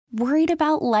Worried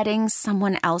about letting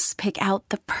someone else pick out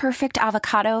the perfect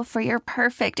avocado for your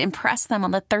perfect impress them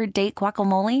on the third date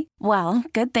guacamole? Well,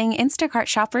 good thing Instacart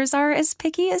shoppers are as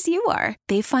picky as you are.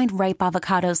 They find ripe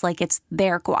avocados like it's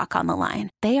their guac on the line.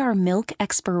 They are milk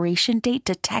expiration date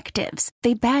detectives.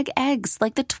 They bag eggs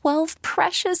like the 12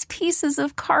 precious pieces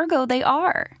of cargo they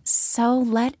are. So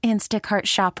let Instacart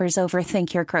shoppers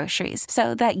overthink your groceries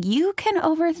so that you can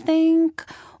overthink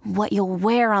what you'll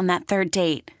wear on that third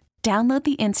date. Download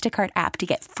the Instacart app to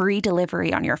get free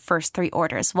delivery on your first 3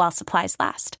 orders while supplies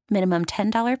last. Minimum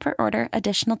 $10 per order.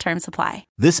 Additional terms apply.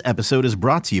 This episode is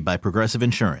brought to you by Progressive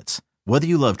Insurance. Whether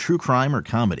you love true crime or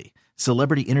comedy,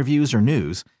 celebrity interviews or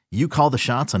news, you call the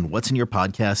shots on what's in your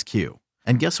podcast queue.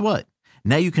 And guess what?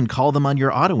 Now you can call them on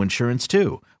your auto insurance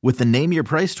too with the Name Your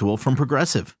Price tool from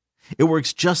Progressive. It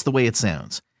works just the way it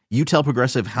sounds. You tell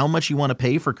Progressive how much you want to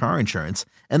pay for car insurance,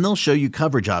 and they'll show you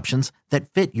coverage options that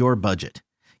fit your budget.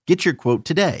 Get your quote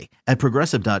today at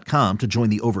Progressive.com to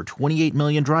join the over 28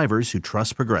 million drivers who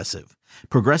trust Progressive.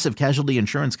 Progressive Casualty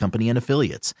Insurance Company and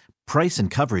Affiliates. Price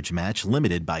and coverage match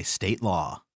limited by state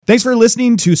law. Thanks for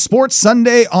listening to Sports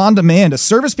Sunday On Demand, a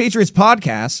Service Patriots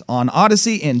podcast on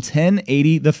Odyssey and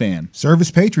 1080 The Fan. Service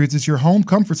Patriots is your home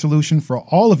comfort solution for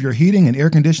all of your heating and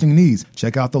air conditioning needs.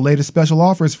 Check out the latest special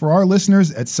offers for our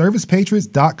listeners at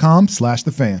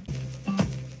servicepatriots.com/thefan.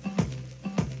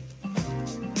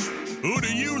 Who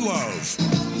do you love?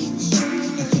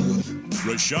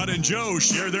 Rashad and Joe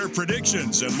share their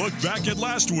predictions and look back at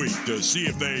last week to see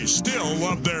if they still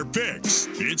love their picks.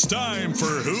 It's time for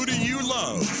Who Do You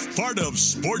Love? Part of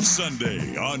Sports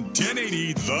Sunday on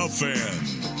 1080 The Fan.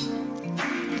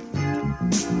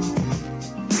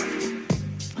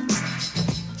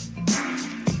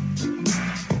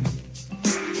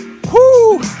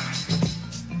 Whoo!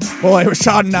 Boy,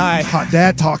 Rashad and I. Hot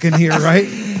dad talking here, right?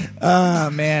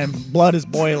 Man, blood is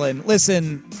boiling.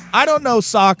 Listen, I don't know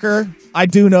soccer. I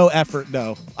do know effort,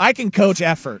 though. I can coach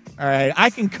effort, all right? I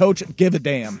can coach give a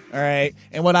damn, all right?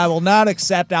 And what I will not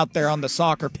accept out there on the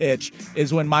soccer pitch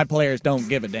is when my players don't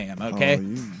give a damn, okay? Oh,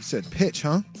 you said pitch,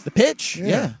 huh? The pitch?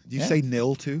 Yeah. Do you say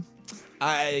nil, too?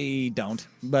 I don't,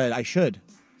 but I should.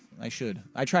 I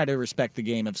try to respect the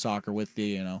game of soccer with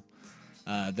the,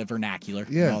 the vernacular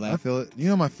and all that. I feel it. You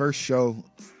know, my first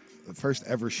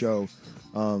ever show.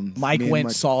 Mike went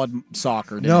solid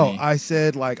soccer. No, I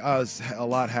said I was a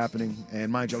lot happening, and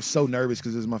mind you, I was so nervous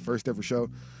because it was my first ever show,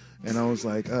 and I was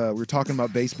like, we were talking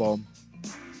about baseball,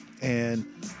 and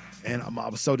I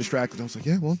was so distracted. I was like,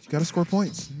 yeah, well, you got to score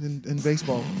points in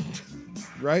baseball,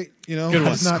 right? You know, good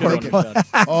one. Not thinking.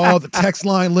 Oh, the text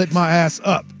line lit my ass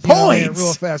up. Points,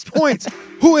 real fast. Points.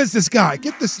 Who is this guy?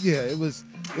 Get this. Yeah, it was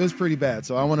pretty bad.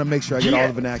 So I want to make sure I get all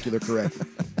the vernacular correct.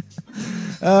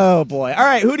 Oh, boy. All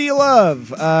right, who do you love?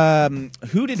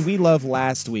 Who did we love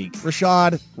last week?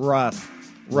 Rashad, rough.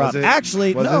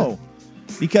 Actually, no,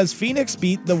 because Phoenix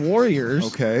beat the Warriors.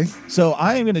 Okay. So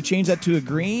I am going to change that to a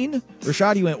green.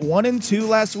 Rashad, you went 1-2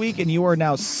 last week, and you are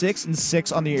now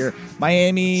 6-6 on the year.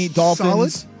 Miami Dolphins.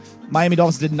 Solid. Miami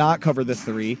Dolphins did not cover the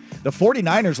 3. The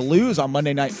 49ers lose on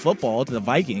Monday Night Football to the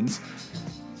Vikings.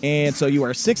 And so you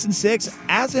are 6-6,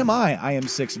 as am I. I am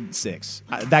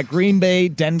 6-6. That Green Bay,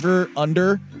 Denver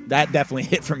under, that definitely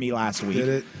hit for me last week. Did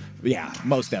it? Yeah,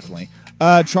 most definitely.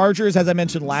 Chargers, as I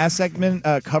mentioned last segment,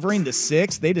 covering the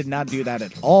 6. They did not do that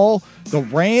at all. The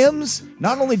Rams,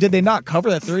 not only did they not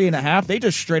cover the 3.5, they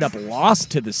just straight up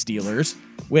lost to the Steelers,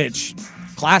 which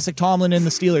classic Tomlin and the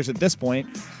Steelers at this point.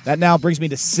 That now brings me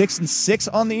to 6-6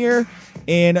 on the year.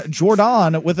 And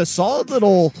Jordan with a solid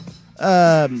little...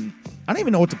 I don't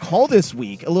even know what to call this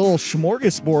week. A little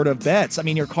smorgasbord of bets. I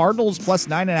mean, your Cardinals plus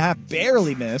 9.5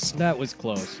 barely missed. That was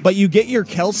close. But you get your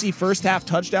Kelsey first half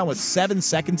touchdown with 7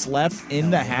 seconds left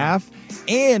in the half.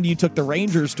 And you took the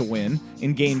Rangers to win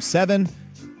in Game 7.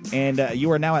 And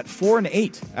you are now at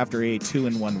 4-8 after a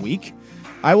 2-1 week.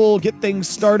 I will get things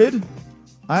started.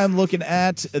 I'm looking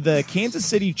at the Kansas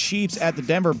City Chiefs at the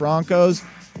Denver Broncos.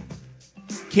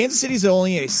 Kansas City's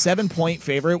only a 7-point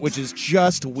favorite, which is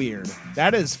just weird.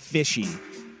 That is fishy.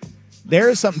 There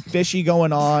is something fishy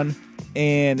going on,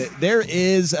 and there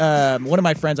is one of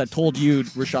my friends, I told you,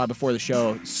 Rashad, before the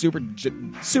show, super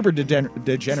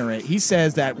degenerate. He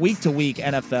says that week-to-week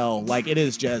NFL, it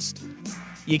is just,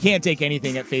 you can't take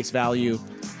anything at face value.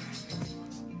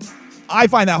 I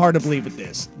find that hard to believe with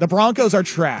this. The Broncos are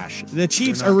trash. The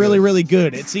Chiefs are really, really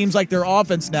good. It seems like their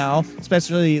offense now,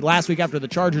 especially last week after the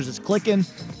Chargers, is clicking.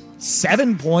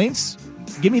 7 points?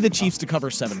 Give me the Chiefs to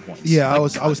cover 7 points. Yeah, I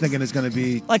was thinking it's going to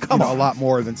be a lot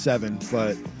more than 7,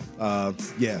 but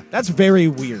yeah. That's very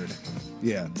weird.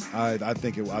 Yeah, I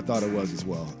thought it was as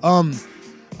well.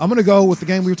 I'm going to go with the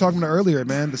game we were talking about earlier,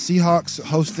 man. The Seahawks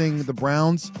hosting the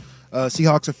Browns.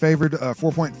 Seahawks are favored,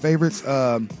 4-point favorites.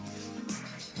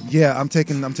 Yeah, I'm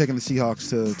taking the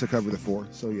Seahawks to cover the 4.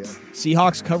 So yeah,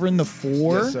 Seahawks covering the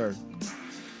 4. Yes, sir.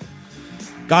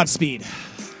 Godspeed.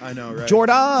 I know, right?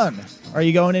 Jordan, are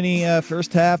you going any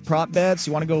first half prop bets?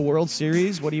 You want to go World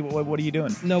Series? What are you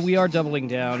doing? No, we are doubling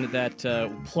down that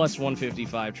plus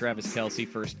 155 Travis Kelce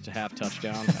first half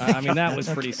touchdown. I mean, that was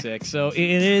pretty sick. So it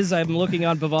is. I'm looking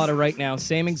on Bovada right now.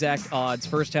 Same exact odds,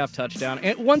 first half touchdown.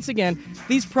 And once again,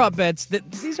 these prop bets,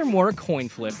 these are more a coin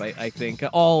flip. I think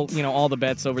all the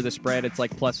bets over the spread, it's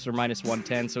like plus or minus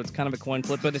 110. So it's kind of a coin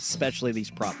flip, but especially these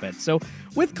prop bets. So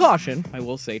with caution, I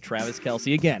will say Travis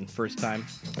Kelce again, first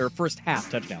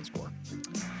half touchdown score.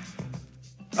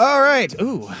 All right.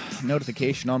 Ooh,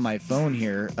 notification on my phone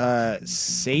here.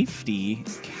 Safety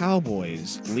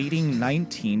Cowboys leading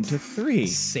 19-3.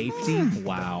 Safety?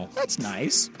 Wow. That's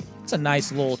nice. It's a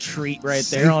nice little treat right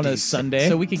there on a Sunday.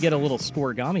 So we could get a little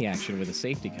scoregami action with a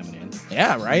safety coming in.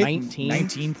 Yeah, right?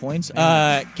 19 points.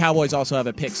 Cowboys also have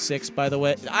a pick 6, by the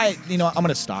way. I'm going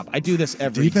to stop. I do this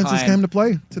every time. Defenses came to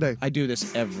play today. I do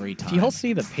this every time. Do y'all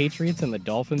see the Patriots and the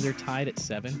Dolphins are tied at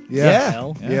 7?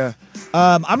 Yeah.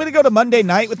 I'm going to go to Monday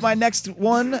night with my next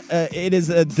one. It is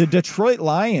the Detroit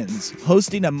Lions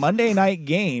hosting a Monday night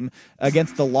game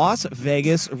against the Las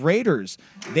Vegas Raiders.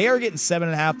 They are getting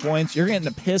 7.5 points. You're getting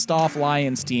a pissed off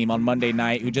Lions team on Monday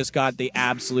night who just got the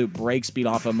absolute break speed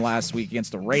off them last week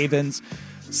against the Ravens.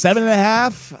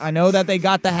 7.5. I know that they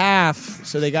got the half,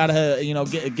 so they got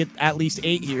to get at least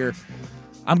 8 here.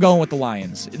 I'm going with the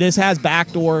Lions. This has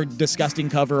backdoor disgusting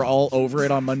cover all over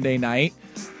it on Monday night.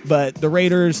 But the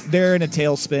Raiders, they're in a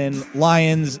tailspin.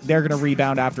 Lions, they're going to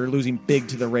rebound after losing big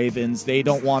to the Ravens. They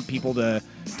don't want people to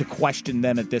question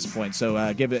them at this point.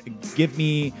 So give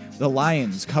me the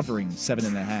Lions covering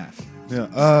 7.5.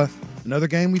 Yeah. Another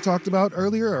game we talked about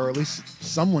earlier, or at least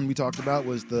someone we talked about,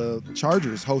 was the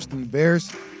Chargers hosting the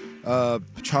Bears.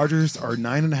 Chargers are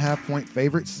 9.5 point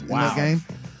favorites in that game,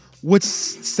 which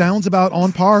sounds about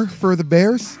on par for the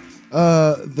Bears.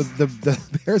 The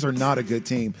Bears are not a good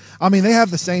team. I mean, they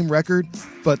have the same record,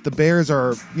 but the Bears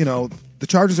are, the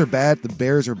Chargers are bad, the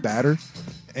Bears are badder.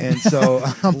 And so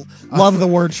love the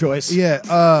word choice. Yeah.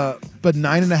 But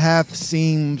 9.5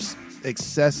 seems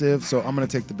excessive, so I'm going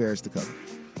to take the Bears to cover.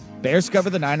 Bears cover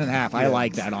the 9.5. Yeah. I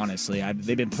like that, honestly.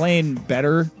 They've been playing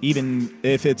better, even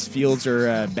if it's Fields or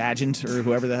Badgent or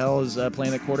whoever the hell is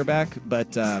playing the quarterback. But,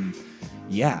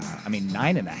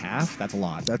 9.5, that's a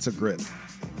lot. That's a grip.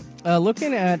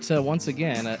 Looking at, once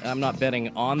again, I'm not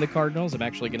betting on the Cardinals. I'm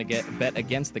actually going to bet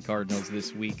against the Cardinals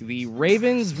this week. The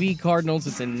Ravens v. Cardinals,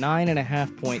 it's a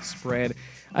 9.5 point spread.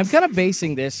 I'm kind of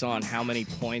basing this on how many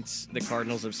points the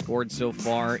Cardinals have scored so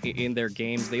far in their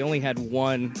games. They only had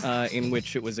one in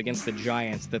which it was against the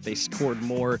Giants that they scored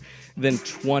more than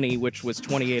 20, which was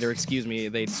 28, or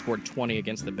they'd scored 20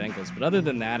 against the Bengals. But other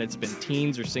than that, it's been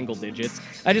teens or single digits.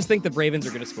 I just think the Ravens are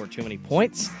going to score too many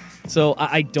points. So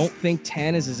I don't think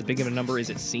 10 is as big of a number as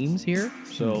it seems here.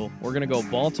 So we're going to go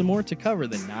Baltimore to cover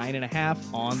the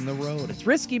 9.5 on the road. It's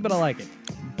risky, but I like it.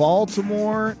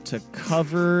 Baltimore to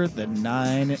cover the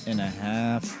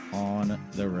 9.5 on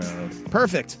the road.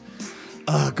 Perfect.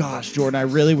 Oh, gosh, Jordan, I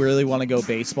really, really want to go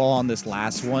baseball on this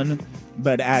last one.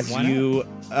 But as you've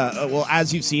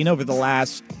seen over the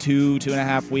last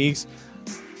 2.5 weeks,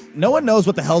 no one knows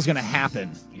what the hell's going to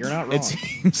happen. You're not wrong. It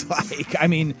seems like. I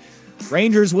mean,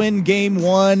 Rangers win game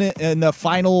 1 in the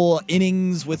final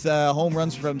innings with home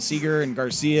runs from Seager and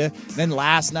Garcia. Then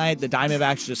last night, the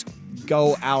Diamondbacks just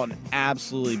go out and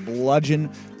absolutely bludgeon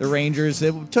the Rangers.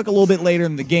 It took a little bit later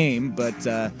in the game, but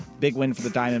big win for the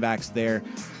Diamondbacks there.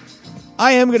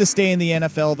 I am going to stay in the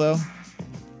NFL, though,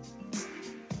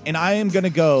 and I am going to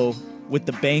go with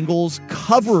the Bengals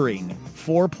covering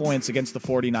 4 points against the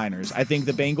 49ers. I think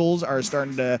the Bengals are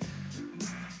starting to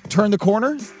turn the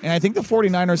corner, and I think the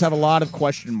 49ers have a lot of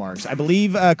question marks. I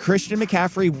believe Christian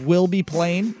McCaffrey will be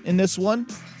playing in this one.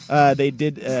 They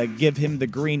did give him the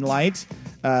green light.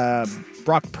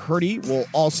 Brock Purdy will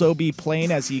also be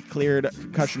playing as he cleared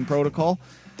concussion protocol.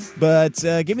 But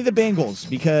give me the Bengals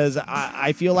because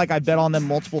I feel like I bet on them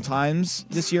multiple times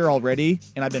this year already,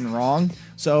 and I've been wrong.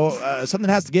 So something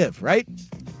has to give, right?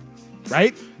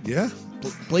 Right? Yeah.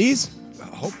 Please? I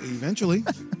hope eventually.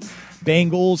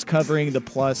 Bengals covering the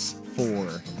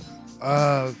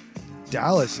 +4.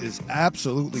 Dallas is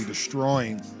absolutely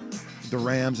destroying the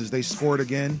Rams as they scored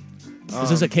again. Is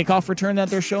this a kickoff return that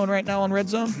they're showing right now on Red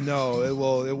Zone? No,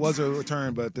 it was a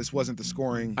return, but this wasn't the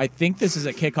scoring. I think this is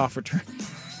a kickoff return.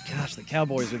 Gosh, the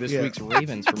Cowboys are this week's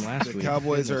Ravens from last week. The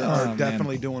Cowboys are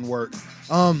definitely doing work.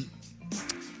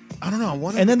 I don't know.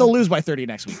 And then they'll lose by 30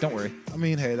 next week. Don't worry. I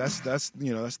mean, hey, that's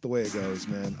the way it goes,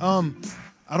 man.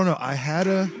 I don't know. I had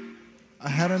an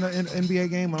NBA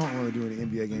game. I don't want to do any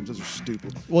NBA games. Those are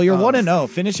stupid. Well, you're 1-0.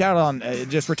 Finish out on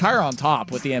just retire on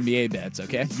top with the NBA bets,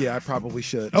 okay? Yeah, I probably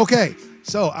should. Okay,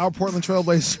 so our Portland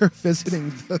Trailblazers are visiting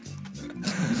the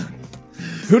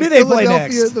Who do they play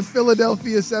next? The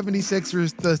Philadelphia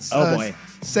 76ers. Oh boy.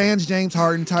 Sans James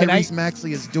Harden, Tyrese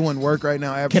Maxey is doing work right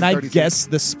now. Can I guess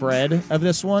the spread of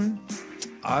this one?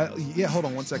 Yeah, hold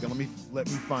on one second. Let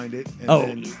me find it.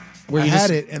 Where I you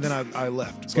had it, and then I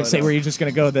left. I was going to say, were you just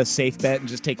going to go the safe bet and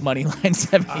just take money line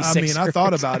 76ers? I mean, I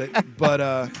thought about it,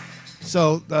 but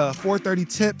so the 4:30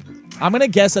 tip. I'm going to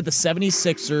guess that the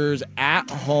 76ers at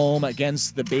home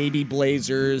against the Baby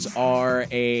Blazers are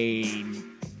a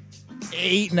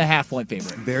 8.5 point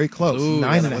favorite. Very close. Ooh,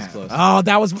 9.5. close. Oh,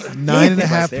 that was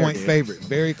 9.5 point favorite.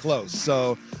 Very close.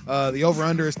 So the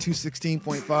over/under is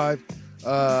 216.5.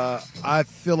 I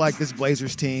feel like this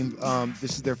Blazers team,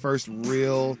 this is their first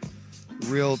real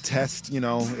test,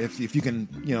 if you can,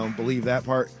 believe that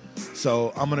part.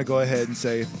 So I'm going to go ahead and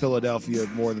say Philadelphia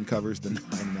more than covers the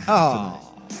 9.5 tonight.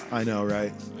 I know,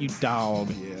 right? You dog.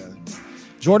 Yeah.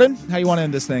 Jordan, how you want to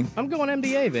end this thing? I'm going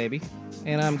NBA, baby.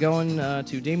 And I'm going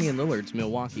to Damian Lillard's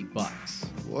Milwaukee Bucks.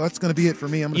 Well, that's going to be it for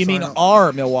me. I'm going You to mean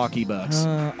our Milwaukee Bucks?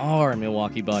 Our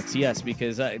Milwaukee Bucks, yes,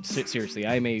 because seriously,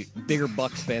 I'm a bigger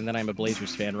Bucks fan than I'm a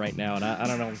Blazers fan right now, and I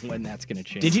don't know when that's going to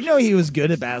change. Did you know he was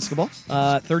good at basketball?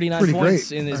 39 Pretty points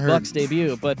great, in his I heard. Bucks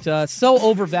debut, but so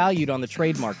overvalued on the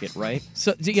trade market, right?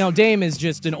 So Dame is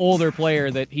just an older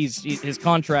player that his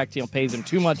contract pays him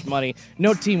too much money.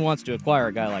 No team wants to acquire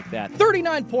a guy like that.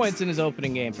 39 points in his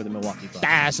opening game for the Milwaukee Bucks.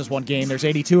 It's just one game. There's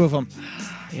 82 of them.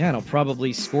 Yeah, and he'll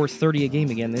probably score 30 a game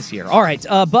again this year. All right,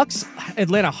 Bucks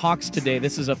Atlanta Hawks today.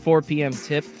 This is a 4 p.m.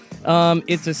 tip.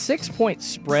 It's a 6-point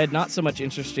spread. Not so much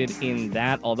interested in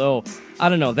that, although, I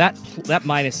don't know, that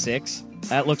 -6,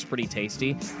 that looks pretty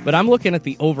tasty. But I'm looking at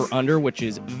the over-under, which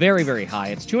is very, very high.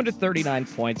 It's 239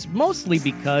 points, mostly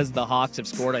because the Hawks have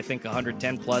scored, I think,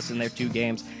 110-plus in their 2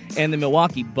 games. And the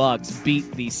Milwaukee Bucks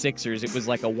beat the Sixers. It was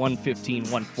like a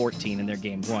 115-114 in their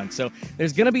game 1. So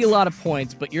there's going to be a lot of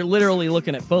points, but you're literally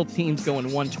looking at both teams going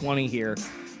 120 here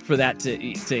for that to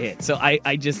hit. So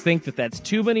I just think that that's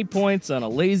too many points on a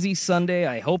lazy Sunday.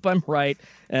 I hope I'm right,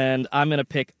 and I'm going to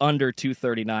pick under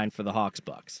 239 for the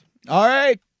Hawks-Bucks. All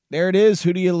right. There it is.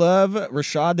 Who do you love?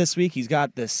 Rashad this week. He's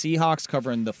got the Seahawks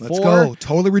covering the 4. Let's go.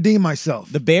 Totally redeem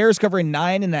myself. The Bears covering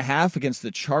 9.5 against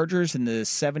the Chargers, and the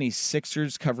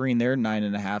 76ers covering their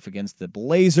 9.5 against the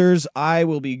Blazers. I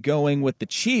will be going with the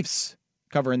Chiefs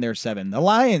covering their 7. The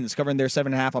Lions covering their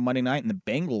 7.5 on Monday night, and the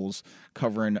Bengals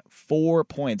covering 4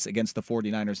 points against the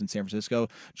 49ers in San Francisco.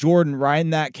 Jordan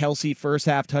riding that Kelsey first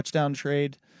half touchdown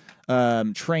train.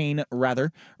 Ravens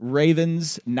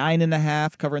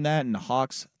 9.5 covering that, and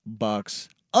Hawks Bucks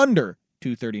under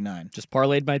 239. Just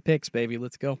parlayed my picks, baby.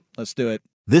 Let's go. Let's do it.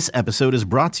 This episode is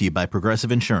brought to you by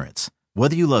Progressive Insurance.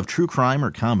 Whether you love true crime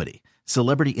or comedy,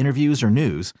 celebrity interviews or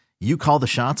news, you call the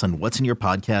shots on what's in your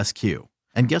podcast queue.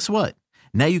 And guess what?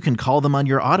 Now you can call them on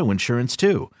your auto insurance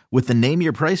too with the Name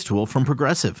Your Price tool from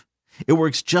Progressive. It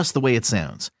works just the way it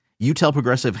sounds. You tell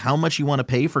Progressive how much you want to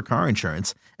pay for car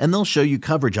insurance, and they'll show you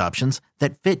coverage options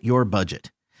that fit your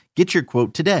budget. Get your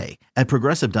quote today at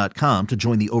Progressive.com to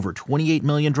join the over 28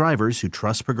 million drivers who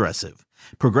trust Progressive.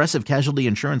 Progressive Casualty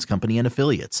Insurance Company and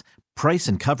Affiliates. Price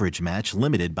and coverage match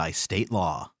limited by state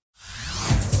law.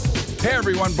 Hey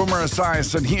everyone, Boomer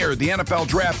Esiason here. The NFL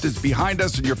Draft is behind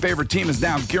us and your favorite team is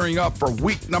now gearing up for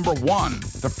week number 1.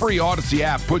 The free Odyssey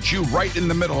app puts you right in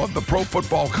the middle of the pro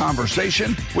football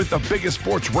conversation with the biggest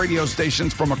sports radio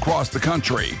stations from across the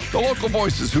country. The local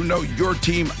voices who know your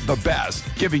team the best,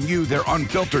 giving you their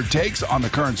unfiltered takes on the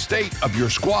current state of your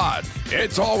squad.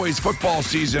 It's always football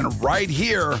season right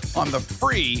here on the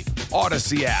free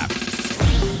Odyssey app.